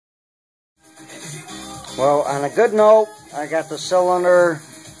Well, on a good note, I got the cylinder,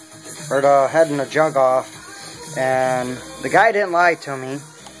 or the head and the jug off, and the guy didn't lie to me.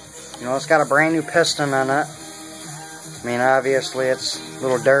 You know, it's got a brand new piston in it. I mean, obviously it's a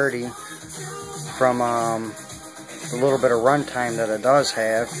little dirty from the little bit of runtime that it does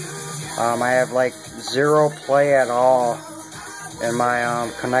have. I have like zero play at all in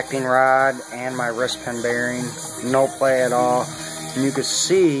my connecting rod and my wrist pin bearing. No play at all. And you can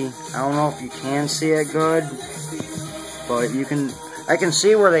see, I don't know if you can see it good, but I can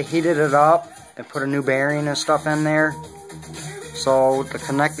see where they heated it up and put a new bearing and stuff in there. So the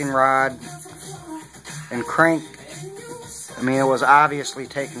connecting rod and crank, I mean, it was obviously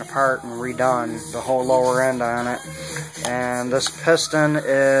taken apart and redone, the whole lower end on it. And this piston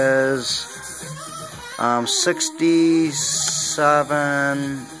is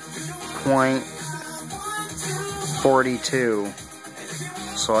 67.42.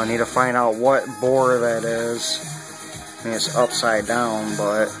 So I need to find out what bore that is. I mean, it's upside down,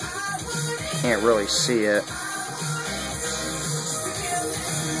 but can't really see it.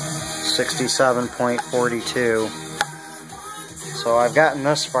 67.42. So I've gotten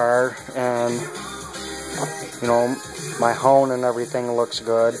this far, and you know, my hone and everything looks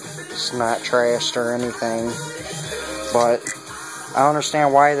good. It's not trashed or anything. But I don't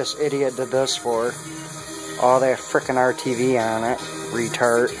understand why this idiot did this for. All that frickin' RTV on it.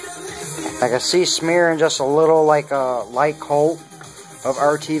 Retard. I can see smearing just a little, like a light coat of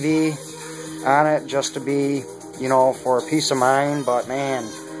RTV on it, just to be, you know, for a peace of mind. But man,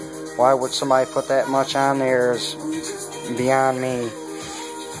 why would somebody put that much on there is beyond me.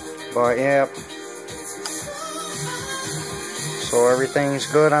 But yep. So everything's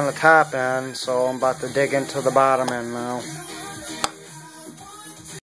good on the top end, so I'm about to dig into the bottom end now.